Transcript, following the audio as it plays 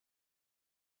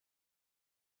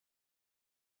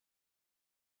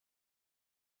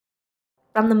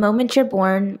From the moment you're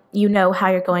born, you know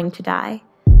how you're going to die.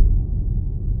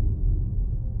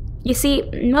 You see,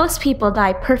 most people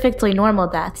die perfectly normal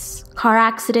deaths. Car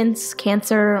accidents,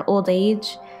 cancer, old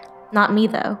age. Not me,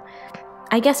 though.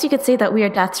 I guess you could say that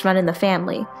weird deaths run in the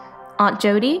family. Aunt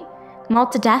Jody?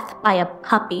 Mauled to death by a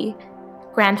puppy.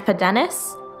 Grandpa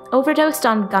Dennis? Overdosed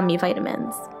on gummy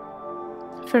vitamins.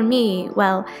 For me,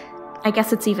 well, I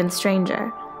guess it's even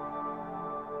stranger.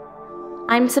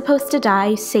 I'm supposed to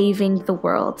die saving the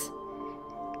world.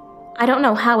 I don't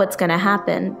know how it's gonna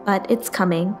happen, but it's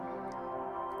coming.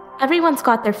 Everyone's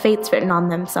got their fates written on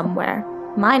them somewhere.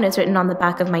 Mine is written on the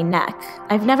back of my neck.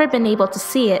 I've never been able to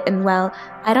see it, and well,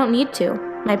 I don't need to.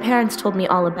 My parents told me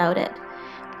all about it.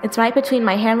 It's right between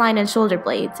my hairline and shoulder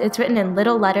blades. It's written in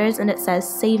little letters, and it says,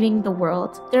 saving the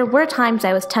world. There were times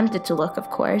I was tempted to look, of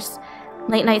course.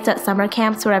 Late nights at summer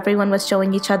camps where everyone was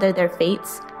showing each other their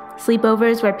fates.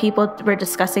 Sleepovers where people were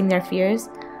discussing their fears.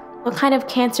 What kind of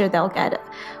cancer they'll get.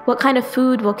 What kind of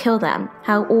food will kill them.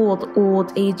 How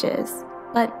old age is.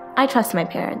 But I trust my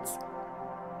parents.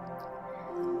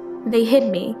 They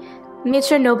hid me, made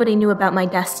sure nobody knew about my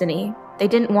destiny. They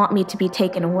didn't want me to be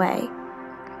taken away.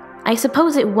 I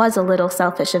suppose it was a little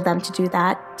selfish of them to do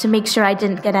that, to make sure I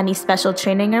didn't get any special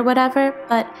training or whatever,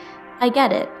 but I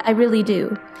get it, I really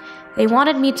do. They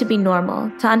wanted me to be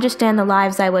normal, to understand the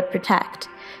lives I would protect,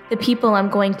 the people I'm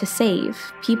going to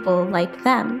save, people like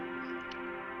them.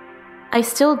 I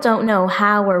still don't know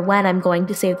how or when I'm going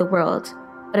to save the world,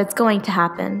 but it's going to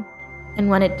happen. And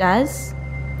when it does,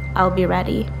 I'll be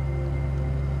ready.